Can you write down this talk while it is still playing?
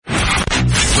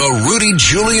The Rudy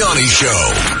Giuliani Show.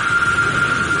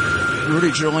 Rudy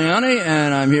Giuliani,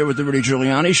 and I'm here with the Rudy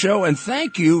Giuliani Show. And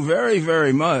thank you very,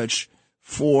 very much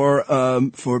for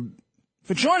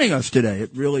joining us today.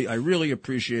 I really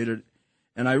appreciate it,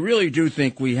 and I really do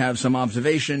think we have some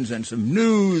observations and some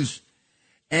news,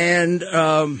 and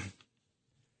some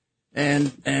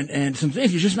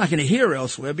things you're just not going to hear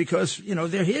elsewhere because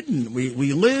they're hidden.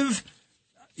 We live.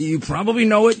 You probably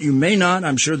know it. You may not.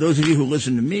 I'm sure those of you who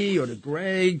listen to me or to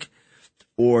Greg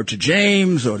or to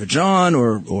James or to John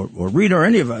or Rita or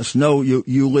any of us know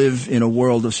you live in a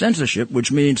world of censorship,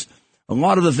 which means a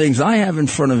lot of the things I have in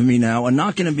front of me now are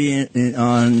not going to be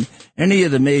on any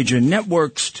of the major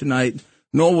networks tonight,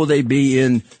 nor will they be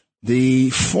in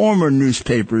the former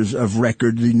newspapers of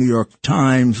record, the New York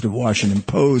Times, the Washington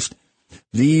Post.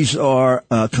 These are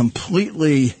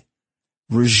completely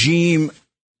regime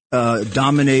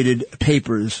dominated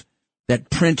papers that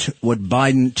print what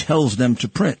Biden tells them to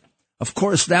print. Of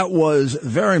course, that was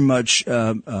very much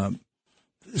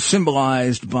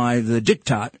symbolized by the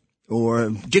diktat or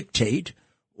dictate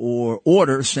or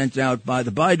order sent out by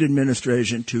the Biden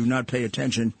administration to not pay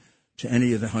attention to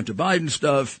any of the Hunter Biden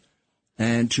stuff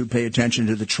and to pay attention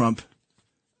to the Trump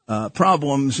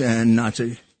problems and not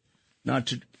to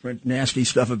print nasty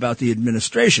stuff about the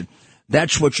administration.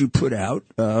 That's what you put out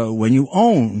when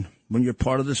you're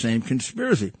part of the same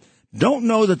conspiracy. Don't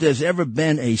know that there's ever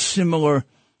been a similar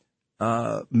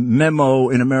memo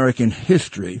in American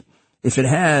history. If it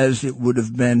has, it would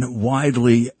have been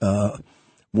widely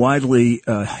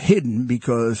hidden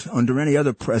because under any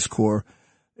other press corps,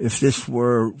 if this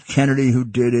were Kennedy who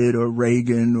did it or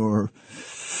Reagan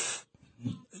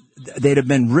they'd have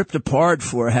been ripped apart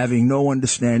for having no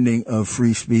understanding of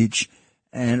free speech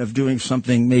and of doing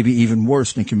something maybe even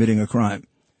worse than committing a crime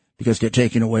because they're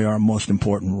taking away our most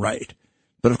important right.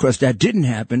 But, of course, that didn't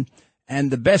happen.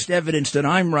 And the best evidence that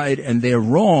I'm right and they're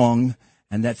wrong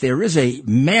and that there is a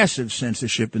massive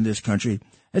censorship in this country,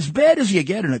 as bad as you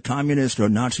get in a communist or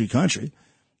Nazi country,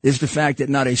 is the fact that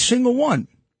not a single one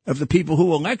of the people who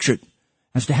were lectured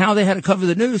as to how they had to cover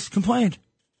the news complained.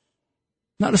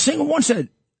 Not a single one said,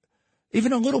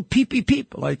 even a little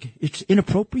peep, like it's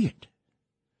inappropriate.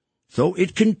 So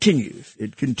it continues.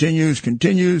 It continues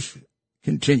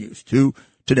to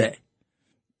today.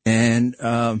 And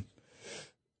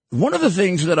one of the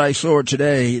things that I saw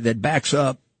today that backs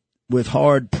up with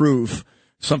hard proof,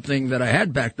 something that I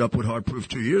had backed up with hard proof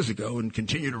 2 years ago and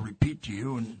continue to repeat to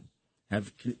you and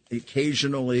have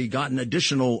occasionally gotten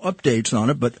additional updates on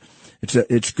it, but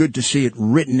it's good to see it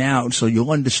written out so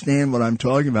you'll understand what I'm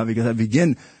talking about because I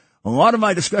begin a lot of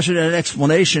my discussion and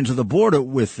explanations of the border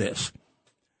with this.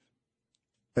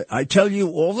 I tell you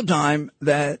all the time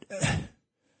that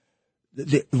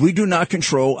we do not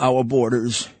control our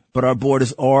borders, but our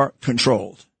borders are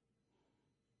controlled.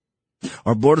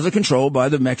 Our borders are controlled by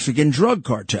the Mexican drug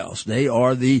cartels. They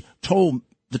are the toll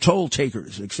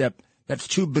takers, except that's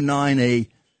too benign a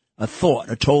thought,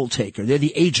 a toll taker. They're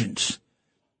the agents.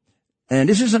 And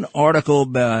this is an article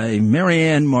by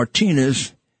Marianne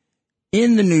Martinez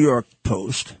in the New York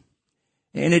Post,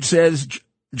 and it says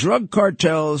drug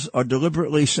cartels are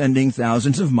deliberately sending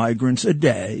thousands of migrants a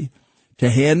day to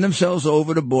hand themselves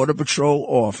over to Border Patrol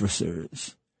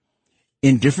officers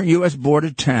in different U.S. border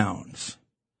towns.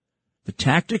 The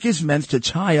tactic is meant to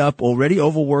tie up already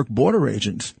overworked border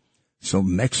agents so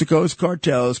Mexico's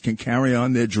cartels can carry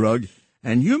on their drug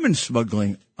and human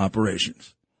smuggling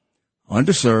operations.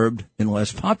 Underserved in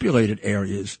less populated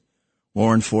areas,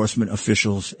 law enforcement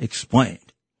officials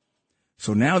explained.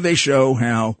 So now they show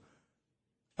how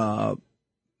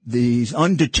these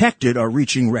undetected are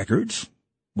reaching records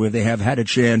where they have had a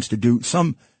chance to do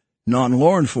some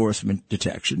non-law enforcement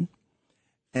detection.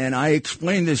 And I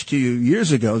explained this to you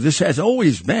years ago. This has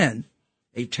always been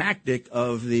a tactic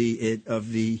of the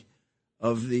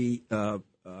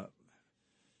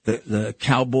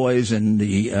cowboys and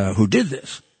the who did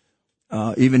this.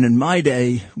 Even in my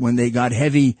day, when they got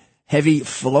heavy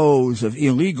flows of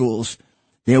illegals,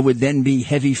 there would then be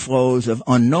heavy flows of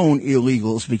unknown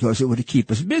illegals because it would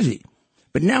keep us busy.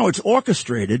 But now it's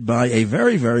orchestrated by a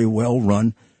very, very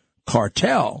well-run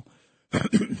cartel.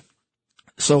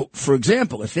 So, for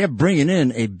example, if they're bringing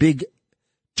in a big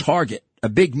target, a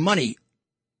big money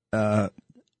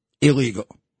illegal,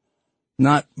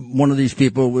 not one of these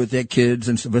people with their kids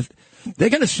and stuff, they're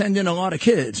going to send in a lot of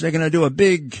kids. They're going to do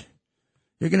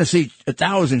you're going to see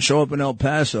 1,000 show up in El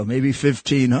Paso, maybe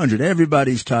 1,500.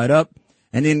 Everybody's tied up.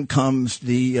 And in comes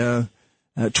the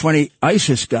 20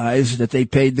 ISIS guys that they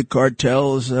paid the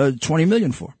cartels $20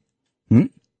 million for.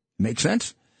 Make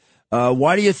sense?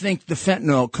 Why do you think the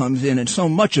fentanyl comes in and so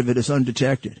much of it is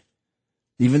undetected?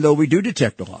 even though we do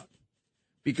detect a lot,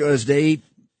 because they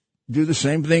do the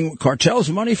same thing. Cartels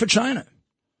money for China.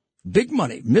 Big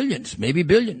money, millions, maybe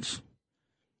billions.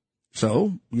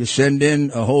 So you send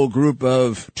in a whole group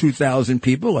of 2,000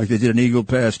 people like they did in Eagle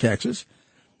Pass, Texas,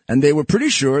 and they were pretty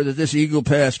sure that this Eagle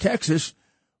Pass, Texas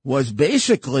was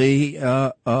basically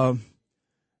meant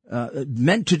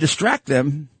to distract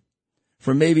them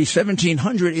from maybe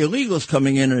 1,700 illegals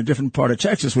coming in a different part of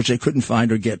Texas, which they couldn't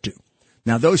find or get to.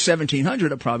 Now, those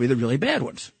 1,700 are probably the really bad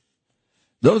ones.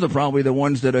 Those are probably the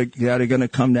ones that are going to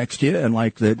come next year, and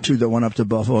like the two that went up to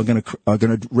Buffalo are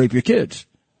going to rape your kids.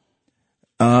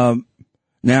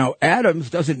 Now, Adams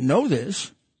doesn't know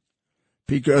this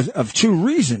because of two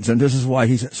reasons, and this is why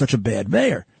he's such a bad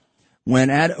mayor. When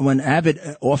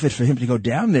Abbott offered for him to go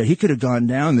down there, he could have gone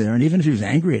down there, and even if he was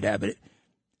angry at Abbott,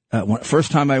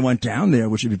 first time I went down there,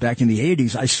 which would be back in the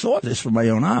 80s, I saw this with my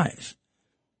own eyes.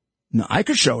 Now, I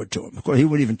could show it to him. Of course, he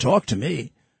wouldn't even talk to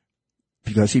me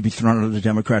because he'd be thrown out of the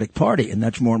Democratic Party, and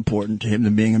that's more important to him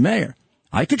than being a mayor.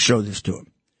 I could show this to him.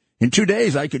 In 2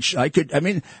 days, I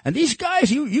mean, and these guys,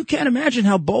 you can't imagine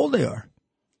how bold they are.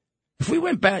 If we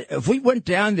went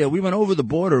down there, we went over the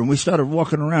border and we started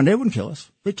walking around, they wouldn't kill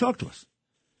us. They'd talk to us.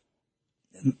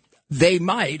 They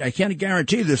might, I can't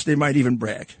guarantee this, they might even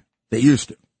brag. They used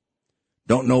to.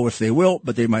 Don't know if they will,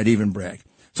 but they might even brag.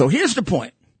 So here's the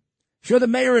point. If you're the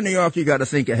mayor of New York, you got to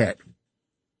think ahead.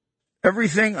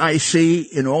 Everything I see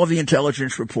in all the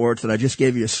intelligence reports, and I just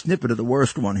gave you a snippet of the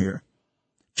worst one here,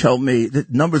 tell me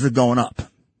that numbers are going up.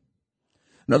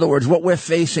 In other words, what we're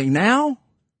facing now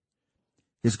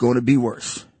is going to be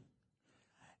worse.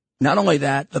 Not only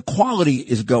that, the quality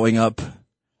is going up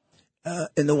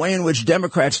in the way in which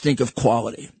Democrats think of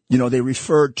quality. You know, they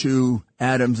refer to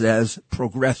Adams as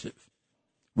progressive.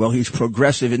 Well, he's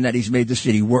progressive in that he's made the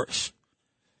city worse.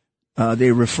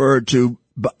 They refer to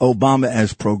Obama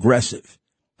as progressive.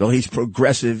 Well, he's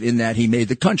progressive in that he made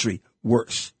the country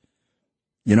worse.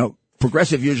 You know,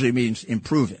 progressive usually means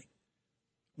improving.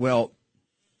 Well,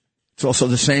 it's also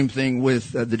the same thing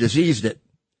with the disease that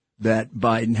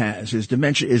Biden has. His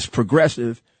dementia is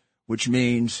progressive, which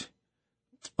means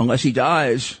unless he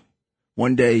dies,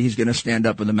 one day he's going to stand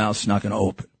up and the mouth's not going to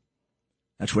open.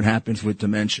 That's what happens with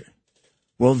dementia.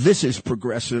 Well, this is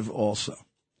progressive also.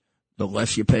 The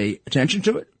less you pay attention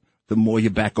to it, the more you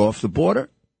back off the border,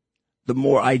 the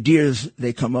more ideas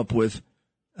they come up with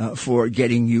for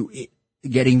getting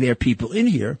their people in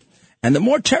here. And the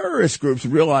more terrorist groups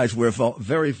realize we're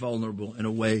very vulnerable in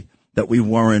a way that we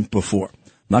weren't before.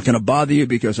 I'm not going to bother you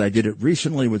because I did it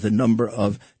recently with a number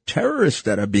of terrorists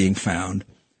that are being found.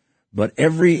 But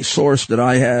every source that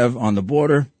I have on the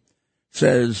border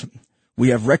says we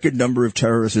have record number of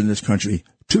terrorists in this country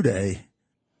today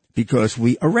because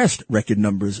we arrest record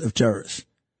numbers of terrorists.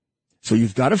 So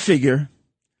you've got to figure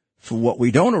for what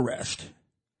we don't arrest,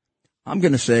 I'm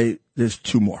going to say there's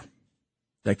two more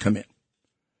that come in.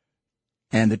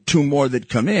 And the two more that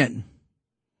come in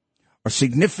are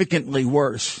significantly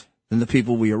worse than the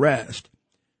people we arrest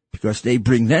because they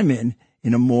bring them in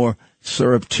a more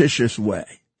surreptitious way.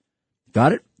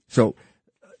 Got it? So,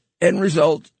 end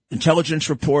result, intelligence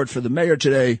report for the mayor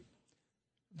today.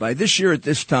 By this year at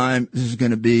this time, this is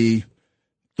going to be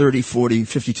 30, 40,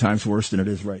 50 times worse than it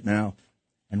is right now.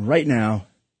 And right now,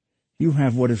 you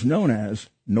have what is known as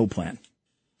no plan.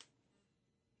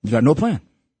 You've got no plan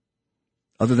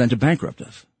other than to bankrupt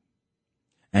us.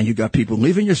 And you got people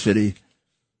leaving your city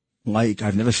like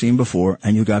I've never seen before,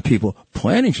 and you got people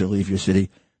planning to leave your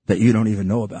city that you don't even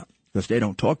know about because they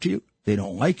don't talk to you, they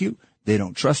don't like you, they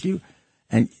don't trust you.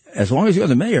 And as long as you're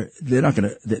the mayor,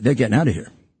 they're getting out of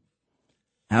here.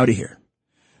 Out of here.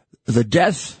 The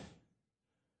death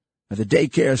at the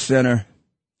daycare center,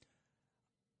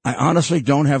 I honestly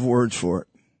don't have words for it.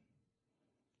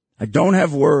 I don't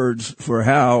have words for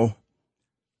how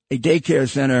a daycare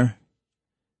center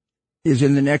is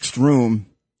in the next room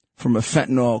from a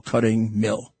fentanyl cutting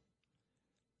mill.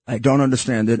 I don't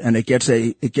understand it, and it gets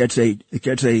a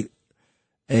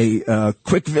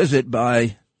quick visit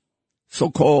by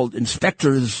so-called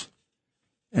inspectors,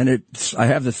 and I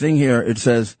have the thing here. It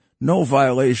says no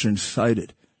violations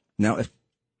cited. Now, if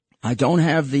I don't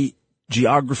have the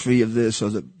geography of this or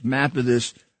the map of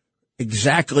this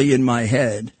exactly in my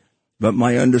head, but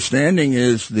my understanding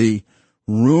is the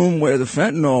room where the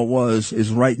fentanyl was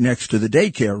is right next to the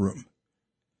daycare room.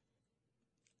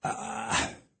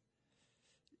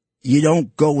 You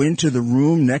don't go into the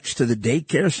room next to the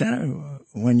daycare center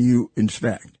when you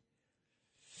inspect.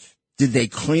 Did they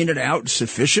clean it out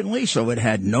sufficiently so it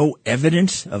had no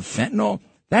evidence of fentanyl?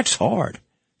 That's hard.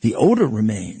 The odor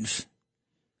remains.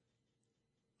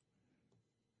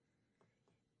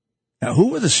 Now, who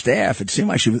were the staff? It seemed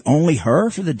like she was only her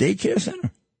for the daycare center.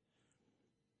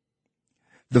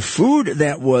 The food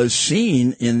that was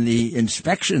seen in the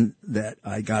inspection that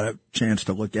I got a chance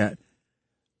to look at,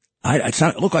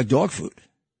 it looked like dog food.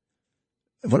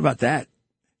 What about that?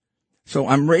 So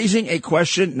I'm raising a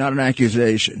question, not an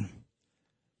accusation.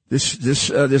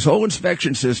 This whole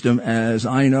inspection system, as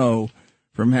I know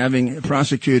from having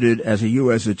prosecuted as a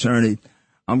U.S. attorney,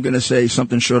 I'm going to say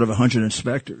something short of 100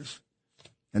 inspectors.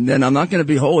 And then I'm not going to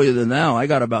be holier than thou. I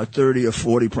got about 30 or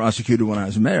 40 prosecuted when I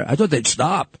was mayor. I thought they'd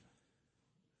stop.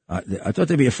 I thought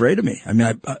they'd be afraid of me. I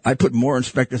mean, I put more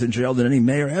inspectors in jail than any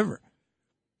mayor ever.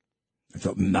 I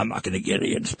thought, I'm not going to get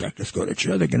any inspectors go to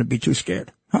jail. They're going to be too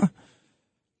scared. Huh?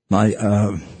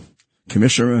 My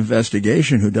commissioner of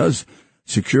investigation, who does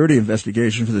security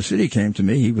investigation for the city, came to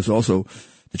me. He was also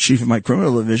the chief of my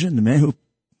criminal division, the man who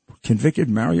convicted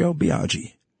Mario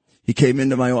Biaggi. He came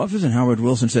into my office, and Howard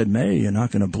Wilson said, Mayor, you're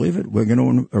not going to believe it. We're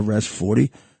going to arrest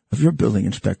 40 of your building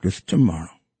inspectors tomorrow.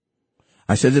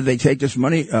 I said, did they take this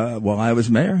money while I was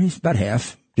mayor? He's about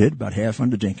half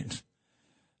under Dinkins.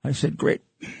 I said, great.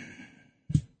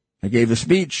 I gave a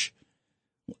speech.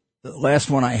 The last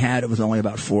one I had, it was only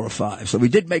about 4 or 5. So we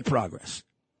did make progress.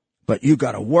 But you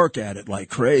got to work at it like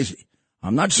crazy.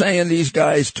 I'm not saying these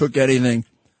guys took anything.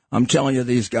 I'm telling you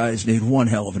these guys need one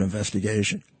hell of an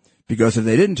investigation. Because if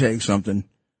they didn't take something,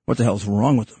 what the hell's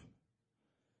wrong with them?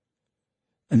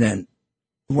 And then,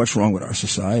 what's wrong with our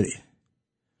society?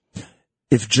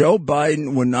 If Joe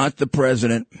Biden were not the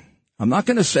president, I'm not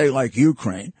going to say like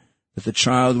Ukraine, that the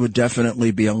child would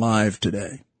definitely be alive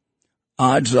today.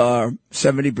 Odds are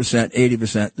 70%,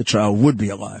 80% the child would be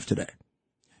alive today.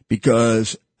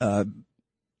 Because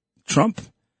Trump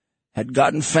had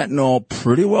gotten fentanyl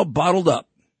pretty well bottled up.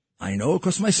 I know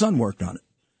because my son worked on it.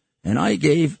 And I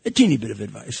gave a teeny bit of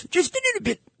advice, just a little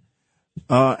bit,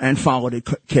 and followed it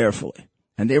carefully.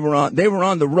 And they were on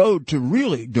the road to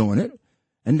really doing it.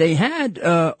 And they had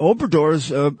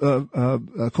Obrador's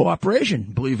cooperation,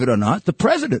 believe it or not, the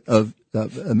president of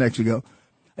Mexico.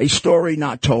 A story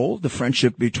not told, the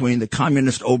friendship between the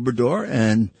communist Obrador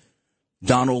and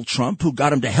Donald Trump, who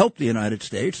got him to help the United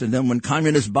States. And then when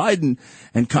communist Biden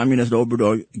and communist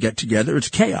Obrador get together, it's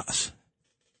chaos.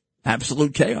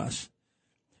 Absolute chaos.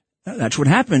 That's what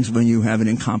happens when you have an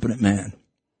incompetent man.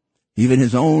 Even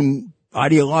his own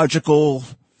ideological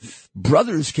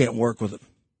brothers can't work with him.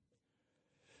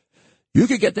 You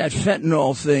could get that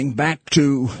fentanyl thing back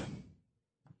to,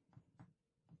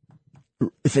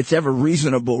 if it's ever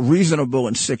reasonable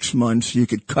in 6 months, you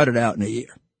could cut it out in a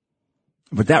year.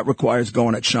 But that requires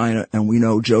going to China, and we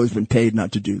know Joe's been paid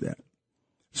not to do that.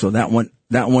 So that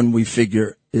one we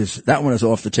figure is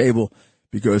off the table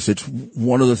because it's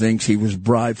one of the things he was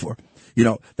bribed for. You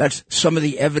know, that's some of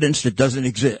the evidence that doesn't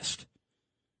exist.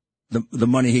 The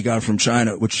money he got from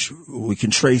China, which we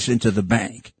can trace into the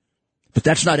bank. But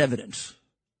that's not evidence.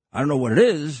 I don't know what it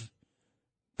is,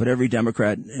 but every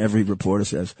Democrat, every reporter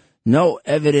says, no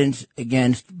evidence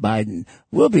against Biden.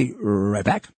 We'll be right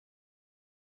back.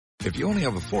 If you only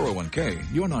have a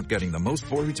 401k, you're not getting the most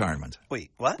for retirement.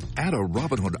 Wait, what? Add a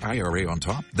Robinhood IRA on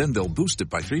top, then they'll boost it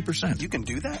by 3%. You can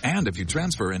do that? And if you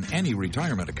transfer in any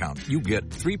retirement account, you get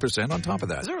 3% on top of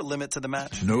that. Is there a limit to the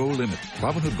match? No limit.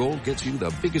 Robinhood Gold gets you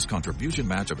the biggest contribution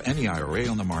match of any IRA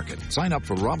on the market. Sign up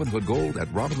for Robinhood Gold at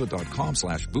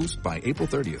Robinhood.com/boost by April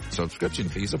 30th. Subscription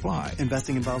fees apply.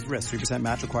 Investing involves risk. 3%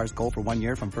 match requires gold for 1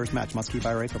 year from first match. Must keep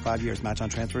IRA for 5 years. Match on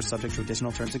transfers subject to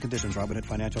additional terms and conditions. Robinhood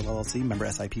Financial LLC, member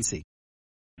SIPC.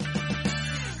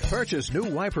 Purchase new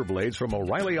wiper blades from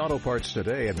O'Reilly Auto Parts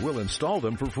today and we'll install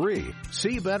them for free.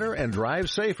 See better and drive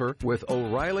safer with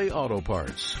O'Reilly Auto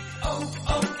Parts.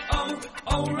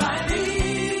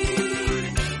 O'Reilly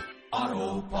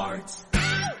Auto Parts.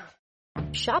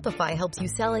 Shopify helps you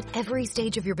sell at every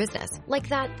stage of your business. Like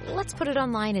that, let's put it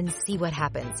online and see what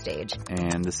happens stage.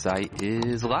 And the site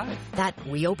is live. That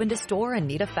we opened a store and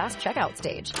need a fast checkout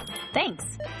stage. Thanks.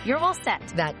 You're all set.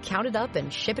 That count it up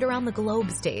and ship it around the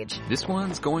globe stage. This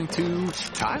one's going to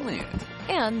Thailand.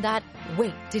 And that,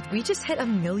 wait, did we just hit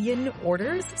 1 million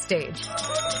orders stage?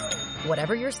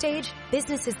 Whatever your stage,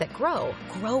 businesses that grow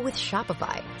with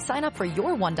Shopify. Sign up for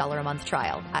your $1 a month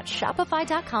trial at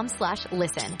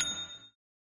shopify.com/listen.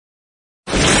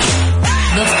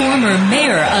 The former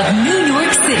mayor of New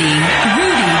York City,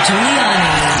 Rudy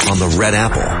Giuliani. On the Red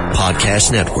Apple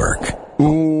Podcast Network.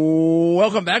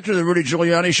 Welcome back to the Rudy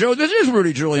Giuliani Show. This is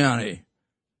Rudy Giuliani.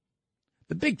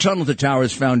 The Big Tunnel to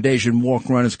Towers Foundation walk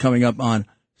run is coming up on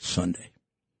Sunday,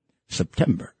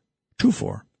 September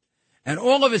 24. And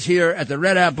all of us here at the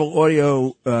Red Apple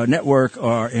Audio Network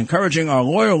are encouraging our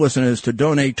loyal listeners to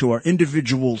donate to our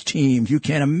individual teams. You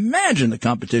can't imagine the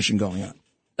competition going on.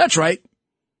 That's right.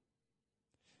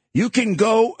 You can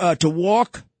go to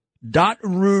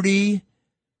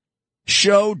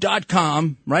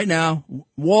walk.rudyshow.com right now,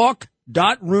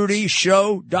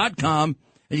 walk.rudyshow.com,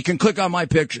 and you can click on my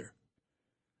picture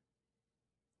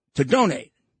to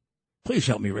donate. Please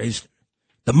help me raise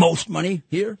the most money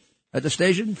here at the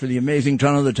station for the amazing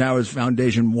Tunnel of the Towers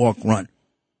Foundation Walk Run.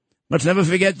 Let's never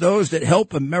forget those that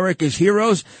help America's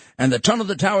heroes, and the Tunnel of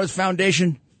the Towers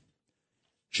Foundation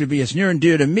should be as near and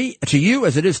dear to you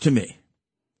as it is to me.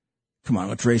 Come on,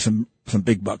 let's raise some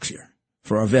big bucks here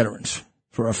for our veterans,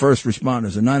 for our first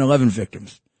responders, the 9/11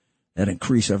 victims that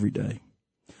increase every day.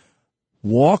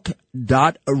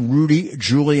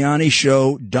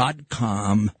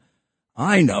 Walk.RudyGiulianiShow.com.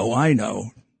 I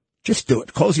know. Just do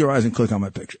it. Close your eyes and click on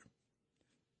my picture.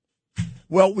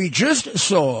 Well, we just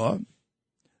saw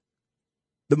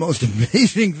the most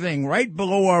amazing thing right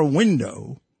below our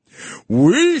window.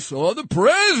 We saw the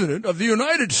President of the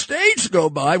United States go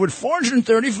by with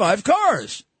 435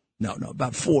 cars. No,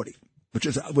 about 40,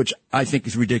 which I think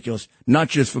is ridiculous, not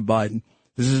just for Biden.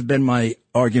 This has been my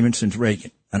argument since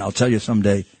Reagan, and I'll tell you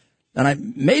someday. And I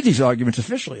made these arguments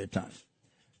officially at times.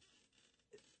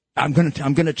 I'm going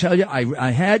to tell you,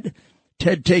 I had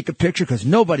Ted take a picture because I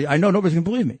know nobody's going to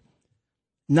believe me.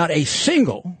 Not a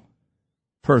single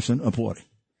person applauding.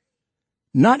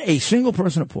 Not a single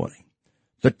person applauding.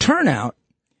 The turnout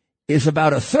is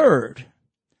about a third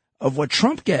of what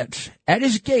Trump gets at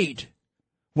his gate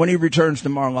when he returns to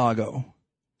Mar-a-Lago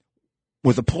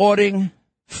with applauding,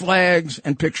 flags,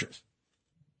 and pictures.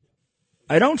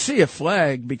 I don't see a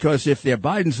flag because if they're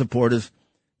Biden supporters,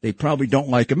 they probably don't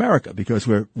like America because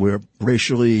we're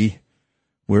racially,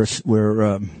 we're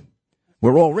all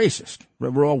racist.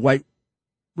 We're all white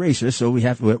racist, so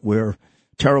we're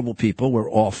terrible people.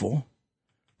 We're awful.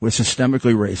 We're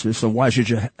systemically racist, so why should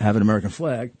you have an American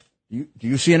flag? Do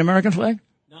you see an American flag?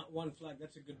 Not one flag.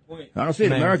 That's a good point. I don't see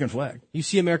an American flag. You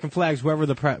see American flags wherever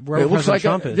it looks like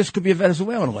Trump is. This could be a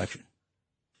Venezuelan election.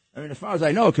 I mean, as far as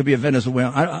I know, it could be a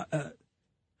Venezuelan.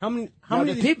 How many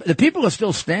the people are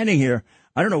still standing here.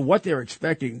 I don't know what they're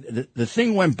expecting. The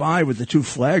thing went by with the two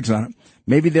flags on it.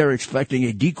 Maybe they're expecting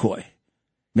a decoy.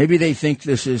 Maybe they think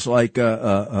this is like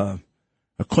a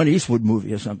Clint Eastwood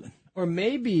movie or something. Or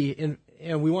maybe,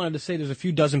 and we wanted to say there's a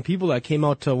few dozen people that came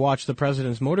out to watch the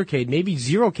president's motorcade. Maybe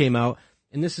zero came out,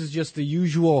 and this is just the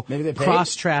usual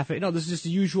cross traffic. No, this is just the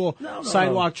usual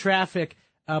sidewalk traffic,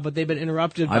 but they've been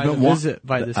interrupted by the visit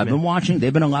by this man. I've been watching.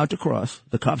 They've been allowed to cross.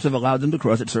 The cops have allowed them to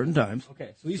cross at certain times.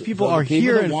 Okay, so these people are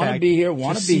here, in want fact, to be here,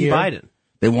 want to see here. Biden.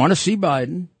 They want to see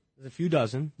Biden. There's a few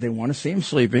dozen. They want to see him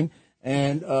sleeping.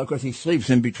 And, of course, he sleeps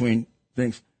in between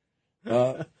things.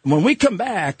 When we come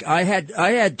back, I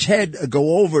had Ted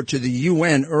go over to the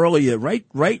UN earlier,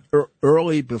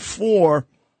 early before,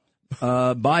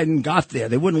 Biden got there.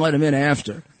 They wouldn't let him in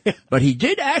after. But he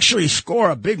did actually score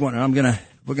a big one, and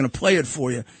we're gonna play it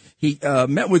for you. He,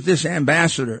 met with this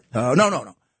ambassador.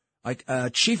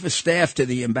 Chief of staff to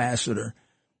the ambassador.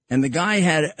 And the guy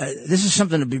had, this is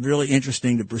something to be really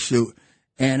interesting to pursue.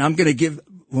 And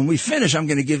when we finish, I'm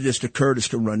going to give this to Curtis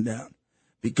to run down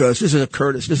because this is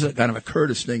kind of a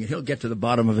Curtis thing and he'll get to the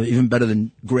bottom of it even better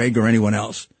than Greg or anyone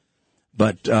else.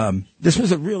 But, this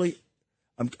was I'm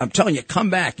telling you, come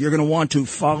back. You're going to want to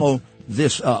follow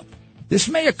this up. This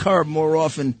may occur more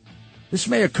often.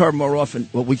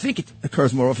 Well, we think it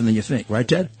occurs more often than you think, right,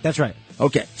 Ted? That's right.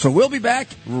 Okay. So we'll be back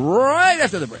right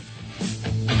after the break.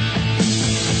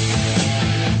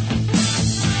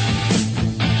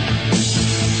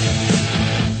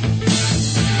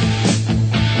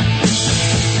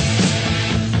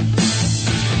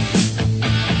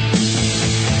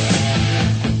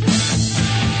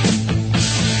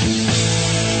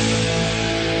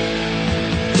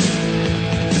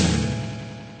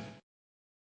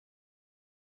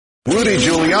 Rudy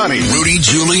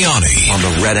Giuliani on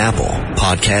the Red Apple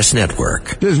Podcast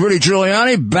Network. This is Rudy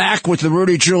Giuliani back with the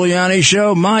Rudy Giuliani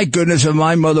Show. My goodness, if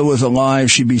my mother was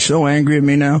alive, she'd be so angry at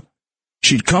me now.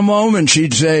 She'd come home and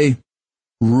she'd say,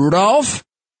 Rudolph,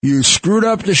 you screwed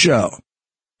up the show.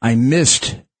 I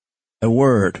missed a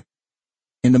word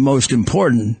in the most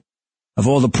important of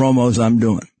all the promos I'm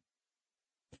doing.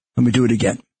 Let me do it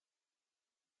again.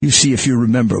 You see if you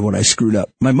remember what I screwed up.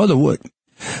 My mother would.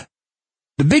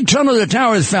 The Big Tunnel of the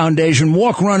Towers Foundation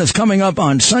Walk Run is coming up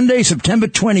on Sunday, September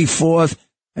 24th,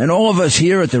 and all of us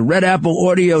here at the Red Apple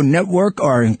Audio Network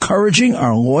are encouraging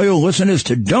our loyal listeners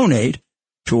to donate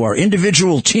to our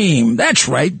individual team. That's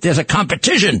right, there's a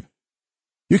competition.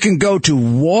 you can go to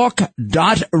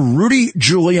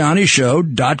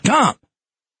walk.rudygiulianishow.com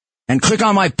and click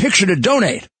on my picture to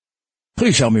donate.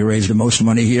 Please help me raise the most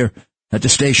money here at the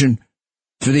station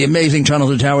for the amazing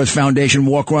Tunnels to Towers Foundation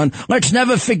walk run. Let's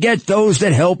never forget those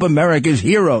that help America's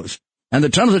heroes. And the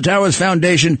Tunnels to Towers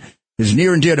Foundation is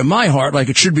near and dear to my heart like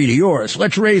it should be to yours.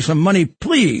 Let's raise some money,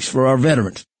 please, for our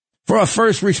veterans, for our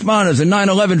first responders and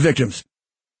 9/11 victims.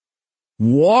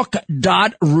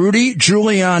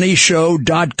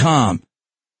 Walk.rudygiulianishow.com.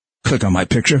 Click on my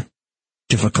picture.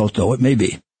 Difficult though it may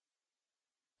be.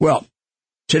 Well,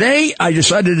 today I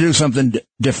decided to do something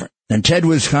different. And Ted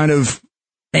was kind of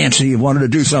antsy. He wanted to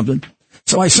do something.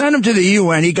 So I sent him to the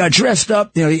UN. He got dressed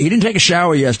up. You know, he didn't take a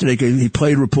shower yesterday because he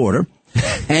played reporter.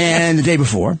 And the day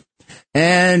before.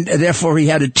 And therefore he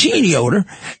had a teeny odor.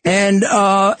 And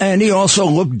he also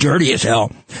looked dirty as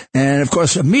hell. And of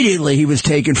course, immediately he was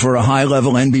taken for a high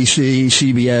level NBC,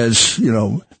 CBS, you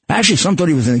know, actually some thought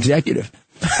he was an executive.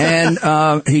 And,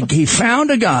 he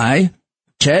found a guy,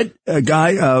 Ted, a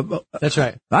guy, that's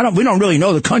right. We don't really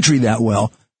know the country that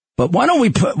well, but why don't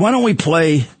we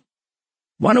play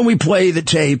the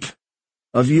tape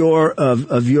of your the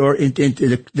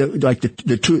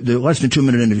less than 2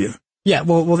 minute interview? Yeah,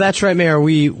 well, that's right, Mayor.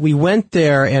 We went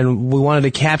there and we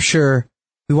wanted to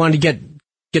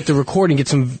get the recording, get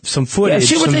some footage,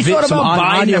 see what they thought about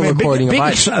Biden. Audio recording of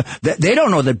Biden. They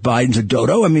don't know that Biden's a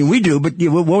dodo. I mean, we do, but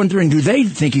we're wondering, do they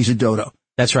think he's a dodo?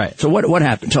 That's right. So what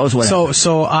happened? Tell us what happened.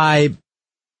 So I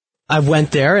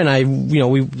went there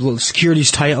and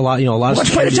security's tight a lot of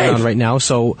security around right now.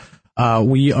 So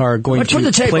we are going to put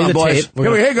the tape play on, the boys. tape.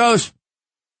 Here it goes.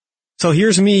 So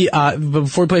here's me,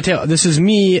 before we play the tape, this is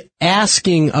me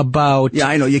asking about... Yeah,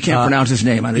 I know, you can't pronounce his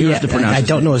name. I know you have to pronounce it. I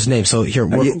don't know his name, so here,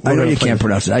 I know you can't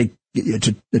pronounce it. It's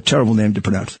a terrible name to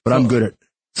pronounce, but I'm good at it.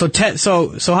 So Ted,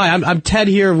 so hi, I'm Ted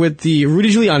here with the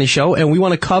Rudy Giuliani Show, and we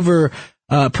want to cover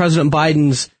President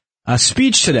Biden's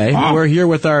speech today. We're here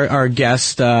with our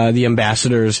guest, the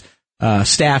ambassador's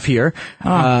staff here.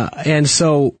 And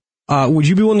so, would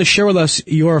you be willing to share with us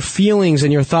your feelings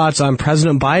and your thoughts on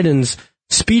President Biden's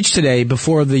speech today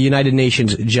before the United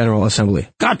Nations General Assembly?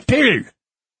 Got pilled.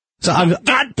 So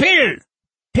got pilled.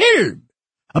 Pilled.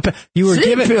 You were sleep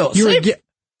given pills.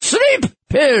 Sleep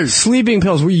pills. Sleeping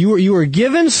pills. You were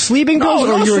given sleeping pills,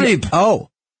 no sleep.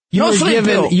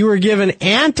 You were given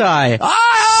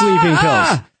anti-sleeping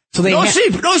pills. So no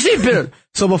sleep pills.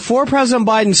 So before President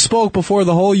Biden spoke before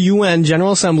the whole UN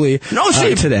General Assembly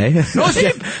today,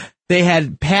 they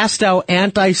had passed out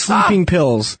anti-sleeping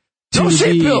pills to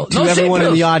everyone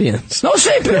in the audience. No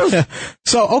sleep pills.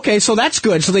 So that's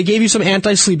good. So they gave you some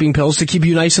anti-sleeping pills to keep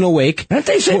you nice and awake.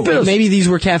 Anti-sleep pills. Maybe these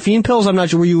were caffeine pills. I'm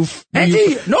not sure. No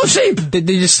sleep. They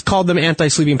just called them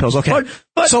anti-sleeping pills. Okay.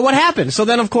 But so what happened? So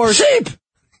then, of course, sleep.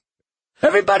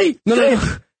 Everybody. No.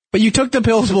 But you took the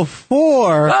pills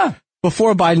before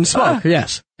Biden spoke.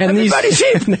 Yes. And these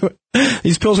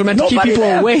pills were meant to keep people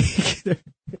awake.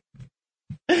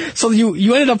 So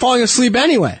you ended up falling asleep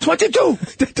anyway. 22.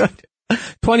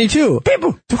 22.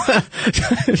 People.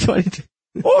 22.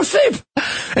 Oh, sleep.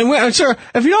 And sir,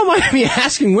 if you don't mind me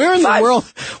asking, where in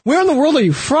the world are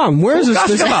you from? Where is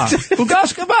this accent?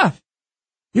 Ugaskaba.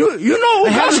 You know Ugaskaba.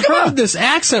 I haven't heard this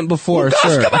accent before,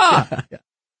 Ugaskaba. Sir.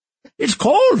 It's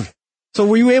cold. So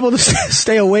were you able to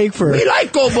stay awake for... We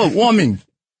like global warming.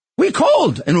 We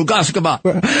cold in Ugaskaba.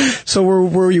 So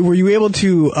were you able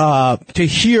to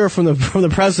hear from the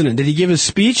president? Did he give his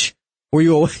speech? Were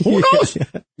you awake? Who knows?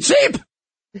 Sleep.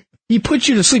 He put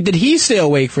you to sleep. Did he stay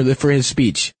awake for his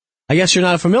speech? I guess you're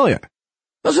not familiar.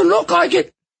 Doesn't look like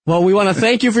it. Well, we want to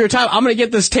thank you for your time. I'm going to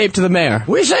get this tape to the mayor.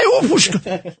 We say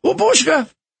upushka. Upushka.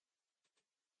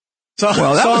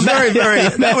 Well, that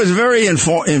was very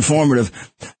informative.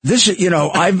 This,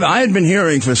 I had been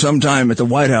hearing for some time at the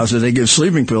White House that they give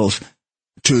sleeping pills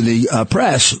to the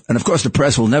press, and of course the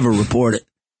press will never report it.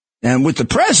 And with the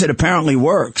press, it apparently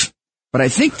works. But I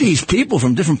think these people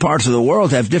from different parts of the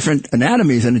world have different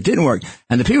anatomies, and it didn't work.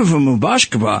 And the people from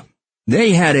Mubashkaba,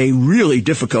 they had a really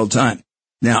difficult time.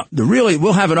 Now,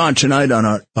 we'll have it on tonight on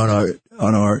our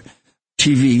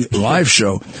TV live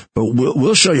show, but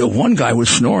we'll show you one guy was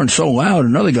snoring so loud,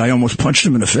 another guy almost punched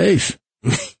him in the face.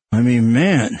 I mean,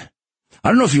 man, I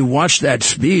don't know if you watched that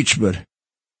speech, but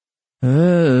then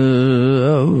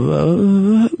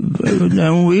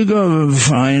we go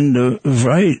find the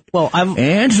right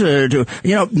answer to,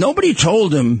 nobody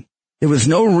told him there was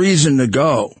no reason to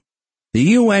go. The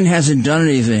UN hasn't done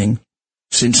anything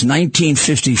since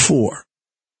 1954.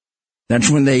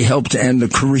 That's when they helped to end the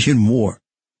Korean War.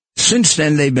 Since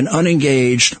then, they've been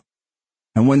unengaged,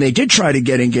 and when they did try to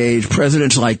get engaged,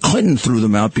 presidents like Clinton threw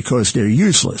them out because they're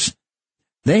useless.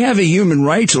 They have a human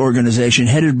rights organization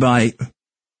headed by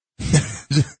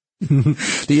the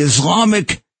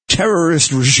Islamic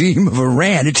terrorist regime of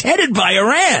Iran. It's headed by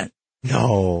Iran.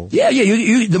 No. Yeah.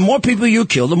 The more people you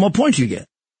kill, the more points you get.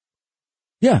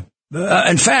 Yeah.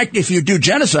 In fact, if you do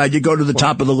genocide, you go to the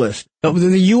top of the list. The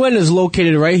UN is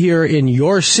located right here in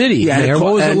your city. Yeah.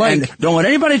 What was it like? And don't let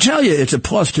anybody tell you it's a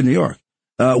plus to New York.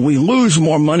 We lose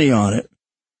more money on it.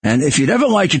 And if you'd ever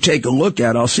like to take a look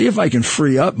at it, I'll see if I can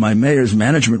free up my mayor's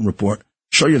management report,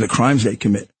 show you the crimes they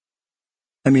commit.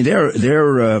 I mean,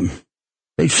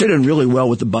 they fit in really well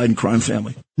with the Biden crime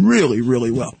family. Really, really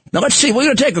well. Now let's see. We're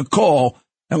going to take a call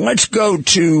and let's go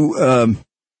to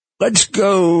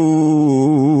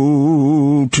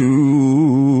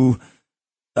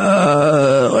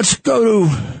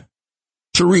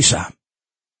Teresa.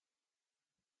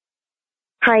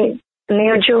 Hi,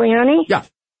 Mayor Giuliani? Yeah.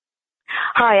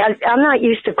 Hi, I'm not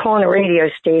used to calling a radio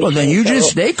station. Well, then you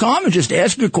just stay calm and just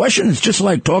ask a question. It's just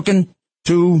like talking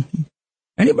to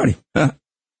anybody. Oh,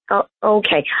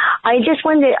 okay. I just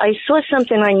wanted I saw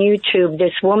something on YouTube.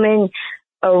 This woman,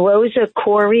 Rosa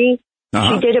Corey,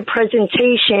 she did a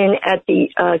presentation at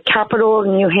the Capitol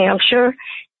in New Hampshire,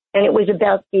 and it was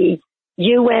about the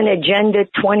UN Agenda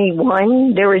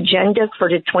 21, their agenda for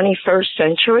the 21st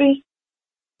century.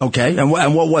 Okay, and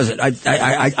what was it?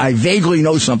 I vaguely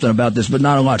know something about this, but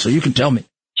not a lot, so you can tell me.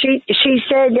 She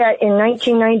said that in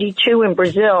 1992 in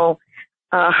Brazil,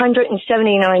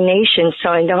 179 nations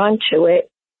signed on to it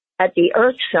at the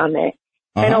Earth Summit.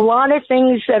 And a lot of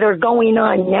things that are going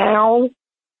on now,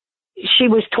 she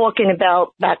was talking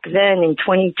about back then in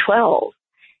 2012.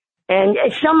 And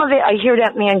some of it, I hear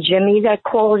that man Jimmy that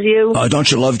calls you.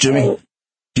 Don't you love Jimmy?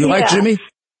 Do you like Jimmy?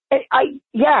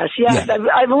 Yes. Yeah.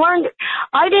 I've learned,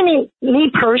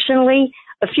 me personally,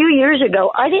 a few years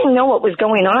ago, I didn't know what was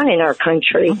going on in our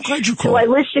country. I'm glad you called. So I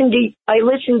listened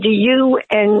to you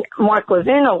and Mark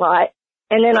Levin a lot,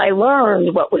 and then I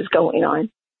learned what was going on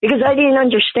because I didn't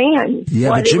understand.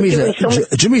 Yeah, but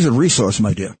Jimmy's a resource,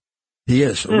 my dear. He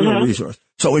is a real resource.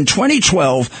 So in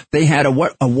 2012, they had a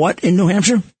what in New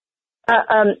Hampshire?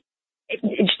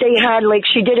 They had,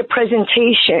 she did a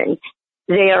presentation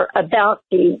there about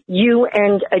the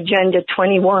UN Agenda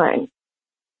 21,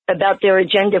 about their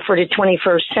agenda for the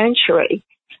 21st century.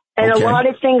 And a lot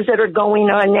of things that are going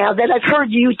on now that I've heard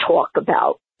you talk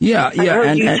about. Yeah.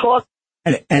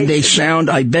 And they sound,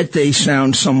 I bet they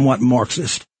sound somewhat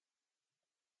Marxist.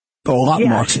 A lot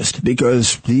Marxist,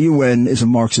 because the UN is a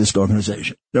Marxist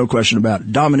organization. No question about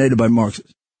it. Dominated by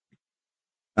Marxists.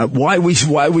 Why we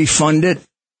fund it?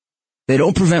 They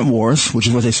don't prevent wars, which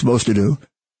is what they're supposed to do.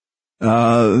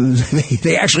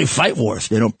 They actually fight wars.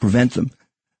 They don't prevent them.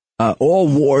 All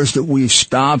wars that we've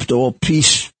stopped, all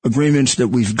peace agreements that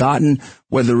we've gotten,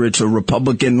 whether it's a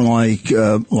Republican like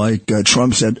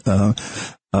Trump's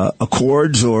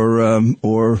Accords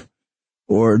or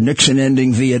Nixon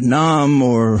ending Vietnam,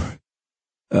 or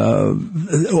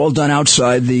all done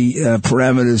outside the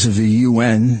parameters of the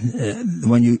UN.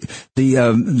 When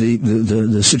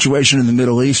the situation in the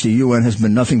Middle East, the UN has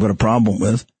been nothing but a problem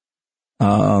with.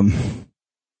 The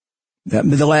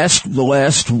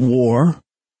last war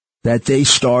that they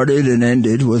started and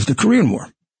ended was the Korean War.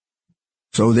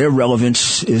 So their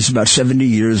relevance is about 70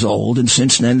 years old, and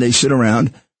since then they sit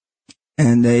around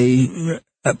and they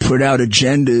put out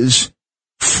agendas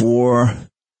for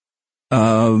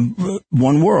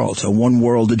one world, a one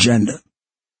world agenda.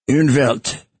 Une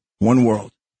Welt, one world.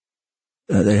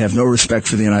 They have no respect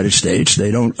for the United States.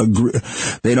 They don't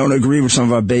agree with some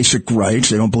of our basic rights.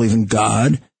 They don't believe in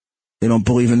God. They don't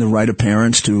believe in the right of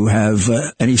parents to have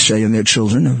any say in their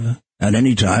children at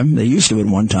any time. They used to at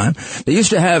one time. They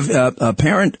used to have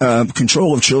parent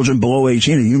control of children below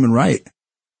 18, a human right.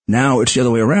 Now it's the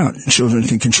other way around. Children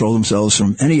can control themselves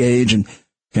from any age and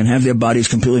can have their bodies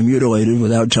completely mutilated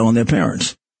without telling their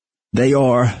parents. They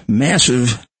are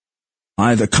massive,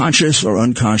 either conscious or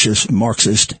unconscious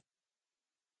Marxist,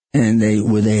 and they,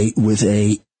 with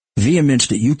a vehemence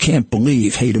that you can't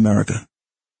believe, hate America.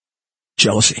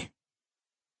 Jealousy.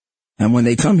 And when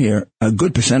they come here, a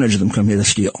good percentage of them come here to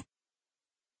steal.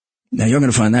 Now, you're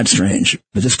going to find that strange,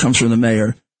 but this comes from the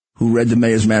mayor, who read the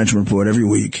mayor's management report every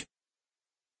week.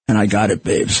 And I got it,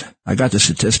 babes. I got the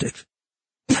statistics.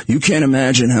 You can't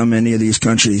imagine how many of these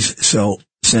countries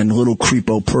send little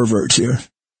creepo perverts here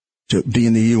to be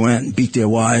in the UN, beat their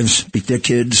wives, beat their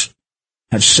kids,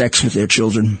 have sex with their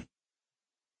children.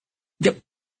 Yep.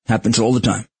 Happens all the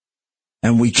time.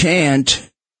 And we can't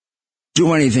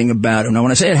do anything about it. Now,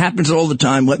 when I say it happens all the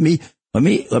time, let me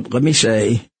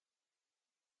say,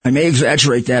 I may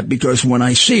exaggerate that because when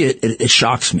I see it, it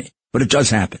shocks me, but it does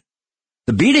happen.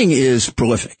 The beating is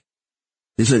prolific.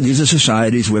 These are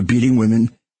societies where beating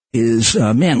women is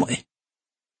manly.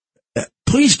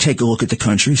 Please take a look at the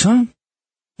countries, huh?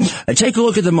 Take a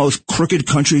look at the most crooked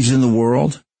countries in the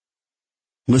world,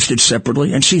 listed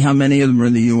separately, and see how many of them are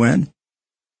in the UN.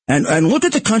 And look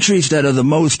at the countries that are the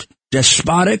most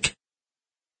despotic,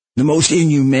 the most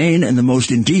inhumane, and the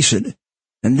most indecent,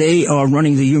 and they are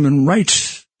running the Human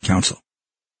Rights Council.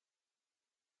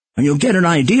 And you'll get an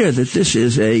idea that this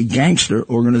is a gangster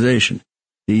organization,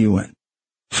 the UN.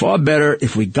 Far better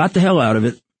if we got the hell out of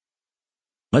it,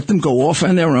 let them go off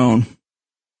on their own.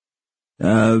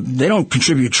 They don't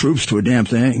contribute troops to a damn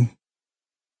thing.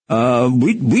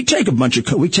 We take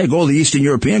we take all the Eastern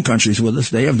European countries with us.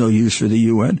 They have no use for the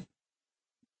UN.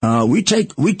 We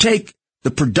take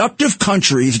the productive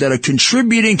countries that are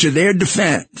contributing to their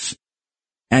defense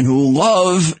and who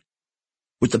love,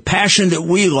 with the passion that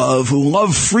we love, who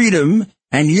love freedom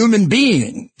and human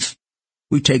beings.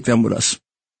 We take them with us.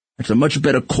 It's a much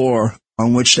better core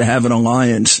on which to have an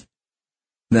alliance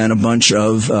than a bunch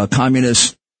of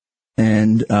communists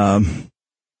and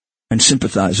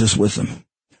sympathizers with them.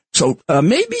 So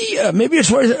maybe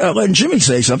it's worth letting Jimmy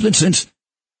say something, since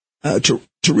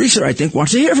Teresa, I think,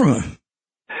 wants to hear from him.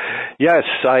 Yes,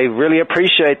 I really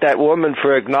appreciate that woman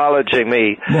for acknowledging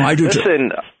me. Well, I do.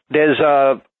 Listen, there's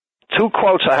two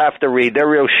quotes I have to read. They're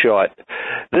real short.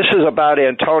 This is about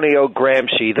Antonio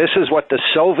Gramsci. This is what the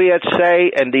Soviets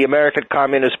say and the American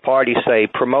Communist Party say.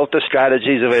 Promote the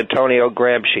strategies of Antonio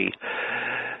Gramsci.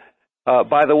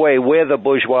 By the way, we're the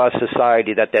bourgeois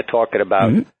society that they're talking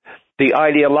about. Mm-hmm. The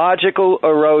ideological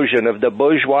erosion of the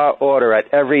bourgeois order at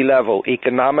every level,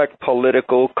 economic,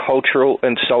 political, cultural,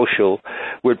 and social,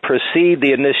 would precede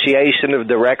the initiation of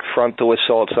direct frontal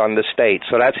assaults on the state.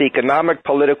 So that's economic,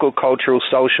 political, cultural,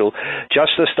 social,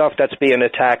 just the stuff that's being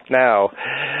attacked now.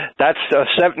 That's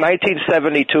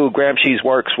 1972, Gramsci's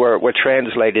works were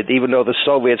translated, even though the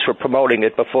Soviets were promoting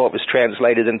it before it was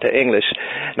translated into English.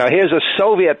 Now here's a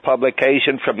Soviet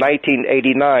publication from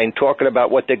 1989 talking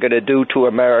about what they're going to do to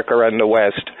America and the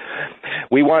West.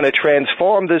 We want to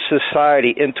transform this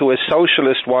society into a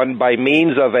socialist one by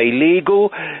means of a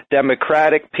legal,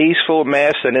 democratic, peaceful,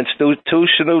 mass, and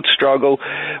institutional struggle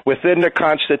within the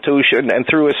Constitution and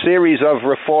through a series of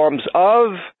reforms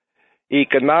of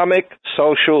economic,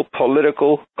 social,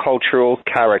 political, cultural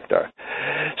character.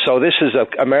 So this is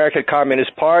the American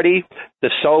Communist Party, the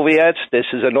Soviets, this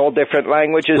is in all different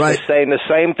languages, right. They're saying the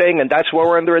same thing, and that's where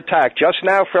we're under attack. Just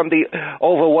now from the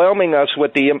overwhelming us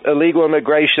with the illegal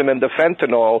immigration and the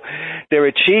fentanyl, they're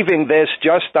achieving this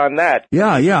just on that.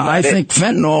 Yeah, I think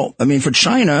fentanyl, for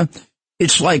China,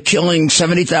 it's like killing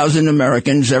 70,000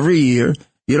 Americans every year.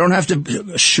 You don't have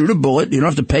to shoot a bullet, you don't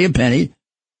have to pay a penny,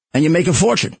 and you make a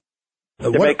fortune.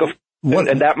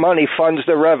 And that money funds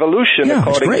the revolution,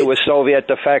 according to a Soviet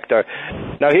defector.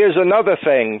 Now, here's another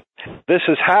thing. This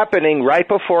is happening right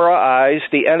before our eyes.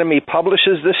 The enemy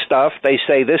publishes this stuff. They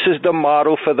say this is the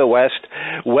model for the West,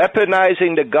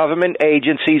 weaponizing the government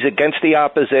agencies against the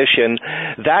opposition.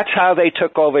 That's how they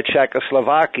took over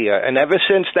Czechoslovakia. And ever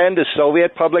since then, the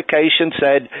Soviet publication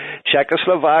said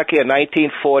Czechoslovakia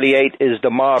 1948 is the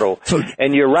model.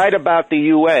 And you're right about the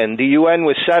UN. The UN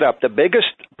was set up. The biggest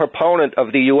proponent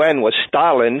of the UN was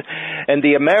Stalin, and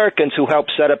the Americans who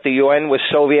helped set up the UN were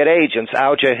Soviet agents,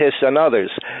 Alger Hiss and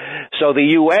others. So the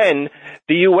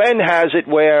UN has it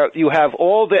where you have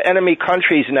all the enemy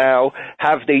countries now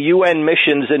have the UN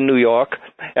missions in New York,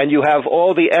 and you have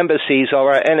all the embassies of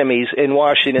our enemies in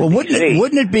Washington, D.C.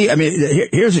 Wouldn't it be,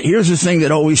 here's the thing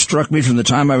that always struck me from the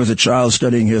time I was a child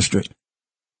studying history.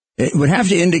 It would have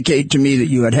to indicate to me that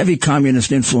you had heavy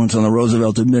communist influence on the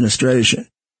Roosevelt administration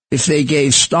if they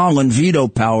gave Stalin veto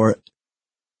power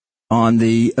on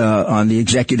the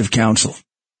Executive Council.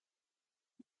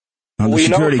 On the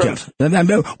Security Council.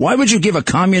 Why would you give a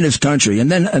communist country,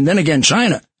 and then again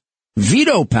China,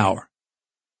 veto power?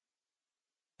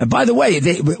 And by the way,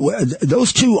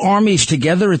 those two armies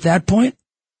together at that point,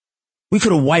 we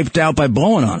could have wiped out by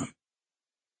blowing on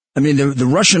them. The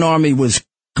Russian army was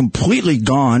completely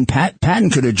gone.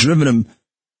 Patton could have driven them.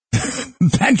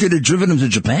 Patton could have driven them to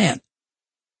Japan,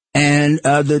 and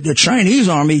the Chinese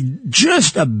army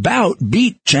just about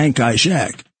beat Chiang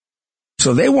Kai-shek.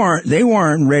 So they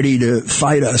weren't ready to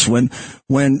fight us when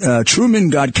Truman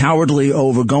got cowardly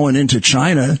over going into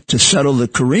China to settle the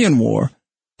Korean War.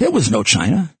 There was no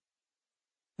China.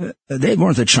 They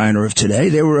weren't the China of today.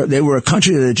 They were a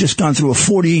country that had just gone through a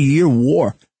 40-year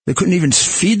war. They couldn't even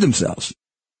feed themselves.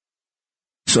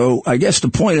 So I guess the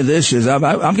point of this is I'm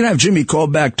going to have Jimmy call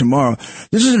back tomorrow.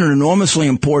 This is an enormously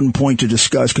important point to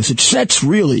discuss because it sets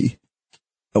really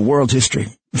a world history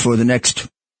for the next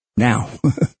now.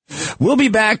 We'll be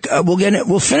back.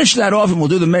 We'll finish that off, and we'll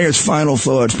do the mayor's final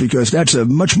thoughts, because that's a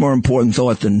much more important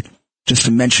thought than just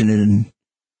to mention it, and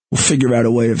we'll figure out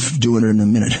a way of doing it in a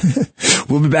minute.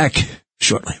 We'll be back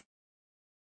shortly.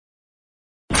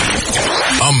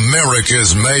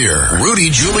 America's Mayor, Rudy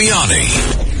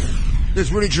Giuliani. This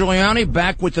is Rudy Giuliani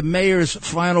back with the mayor's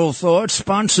final thoughts,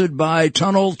 sponsored by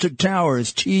Tunnel to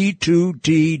Towers,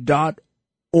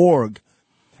 T2T.org.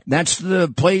 That's the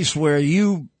place where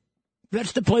you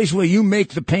make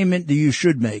the payment that you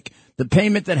should make. The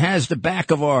payment that has the back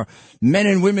of our men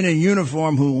and women in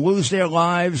uniform who lose their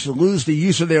lives, lose the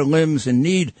use of their limbs, and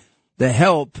need the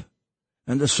help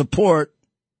and the support,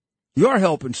 your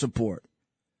help and support,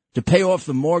 to pay off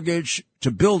the mortgage,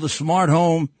 to build a smart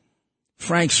home.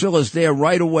 Frank Silla's there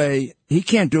right away. He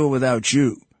can't do it without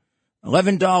you.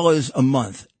 $11 a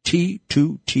month,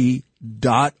 T2T.org.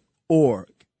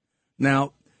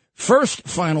 Now, first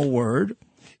final word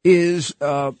is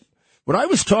what I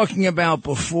was talking about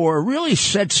before really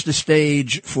sets the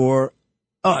stage for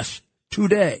us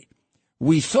today.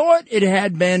 We thought it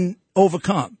had been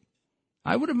overcome.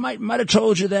 I might have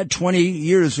told you that 20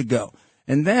 years ago.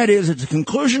 And that is, at the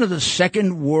conclusion of the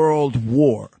Second World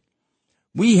War,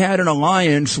 we had an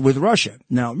alliance with Russia.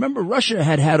 Now, remember, Russia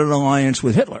had an alliance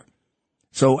with Hitler.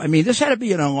 So, I mean, this had to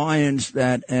be an alliance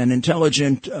that an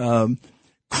intelligent,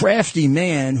 crafty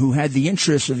man who had the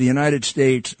interests of the United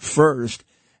States first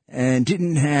and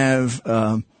didn't have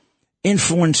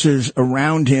influences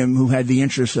around him who had the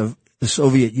interests of the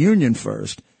Soviet Union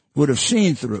first would have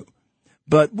seen through.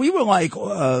 But we were like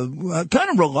kind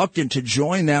of reluctant to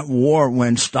join that war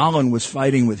when Stalin was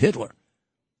fighting with Hitler.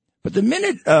 But the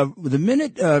minute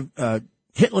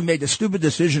Hitler made the stupid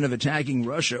decision of attacking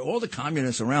Russia, all the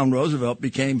communists around Roosevelt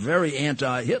became very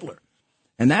anti-Hitler.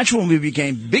 And that's when we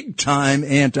became big-time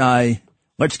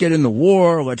let's get in the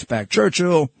war, let's back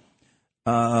Churchill,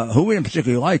 who we didn't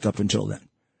particularly like up until then.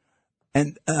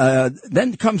 And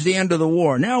then comes the end of the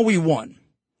war. Now we won.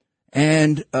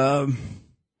 And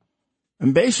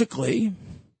basically,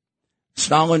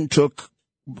 Stalin took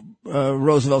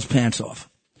Roosevelt's pants off.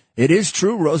 It is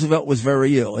true Roosevelt was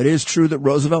very ill. It is true that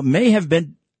Roosevelt may have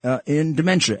been in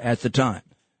dementia at the time.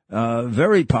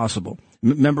 Very possible.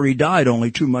 Remember, he died only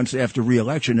 2 months after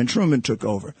re-election, and Truman took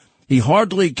over. He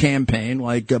hardly campaigned,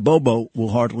 like Bobo will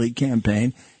hardly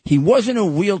campaign. He was in a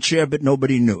wheelchair, but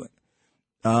nobody knew it,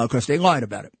 because they lied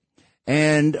about it.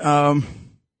 And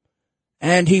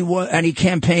he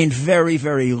campaigned very,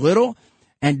 very little.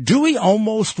 And Dewey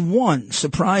almost won,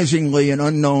 surprisingly, an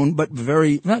unknown, but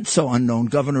not so unknown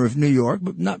governor of New York,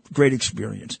 but not great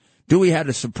experience. Dewey had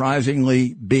a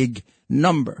surprisingly big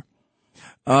number.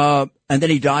 And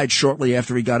then he died shortly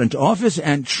after he got into office,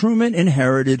 and Truman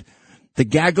inherited the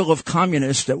gaggle of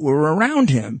communists that were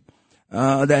around him,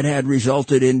 that had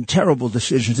resulted in terrible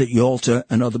decisions at Yalta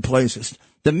and other places.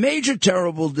 The major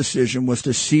terrible decision was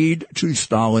to cede to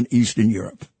Stalin Eastern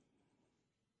Europe.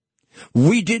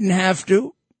 We didn't have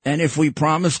to, and if we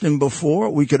promised him before,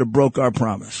 we could have broke our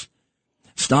promise.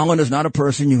 Stalin is not a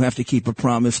person you have to keep a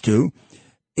promise to.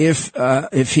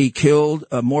 If he killed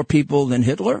more people than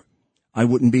Hitler, I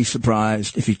wouldn't be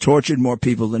surprised. If he tortured more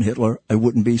people than Hitler, I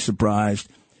wouldn't be surprised.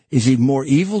 Is he more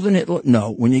evil than Hitler?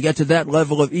 No. When you get to that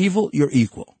level of evil, you're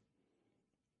equal.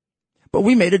 But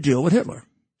we made a deal with Hitler.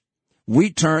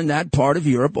 We turned that part of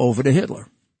Europe over to Hitler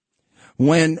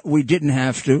when we didn't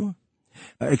have to.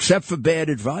 Except for bad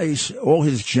advice, all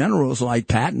his generals like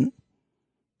Patton,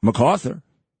 MacArthur,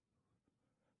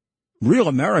 real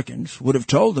Americans would have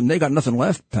told him they got nothing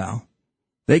left, pal.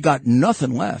 They got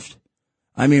nothing left.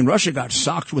 I mean, Russia got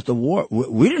socked with the war.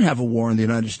 We didn't have a war in the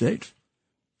United States.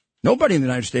 Nobody in the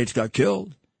United States got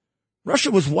killed. Russia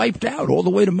was wiped out all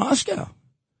the way to Moscow.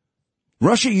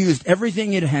 Russia used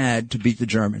everything it had to beat the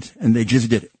Germans, and they just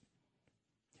did it.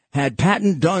 Had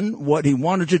Patton done what he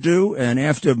wanted to do, and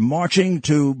after marching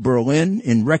to Berlin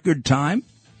in record time,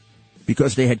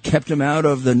 because they had kept him out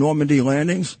of the Normandy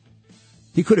landings,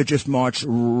 he could have just marched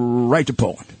right to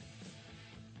Poland.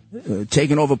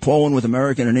 Taken over Poland with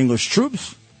American and English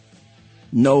troops,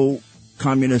 no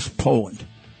communist Poland.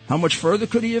 How much further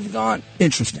could he have gone?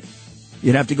 Interesting.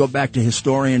 You'd have to go back to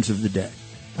historians of the day.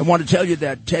 I want to tell you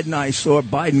that Ted and I saw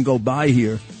Biden go by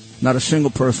here. Not a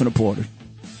single person reported.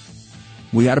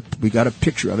 We got a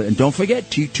picture of it. And don't forget,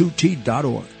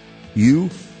 T2T.org. You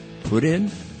put in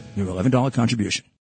your $11 contribution.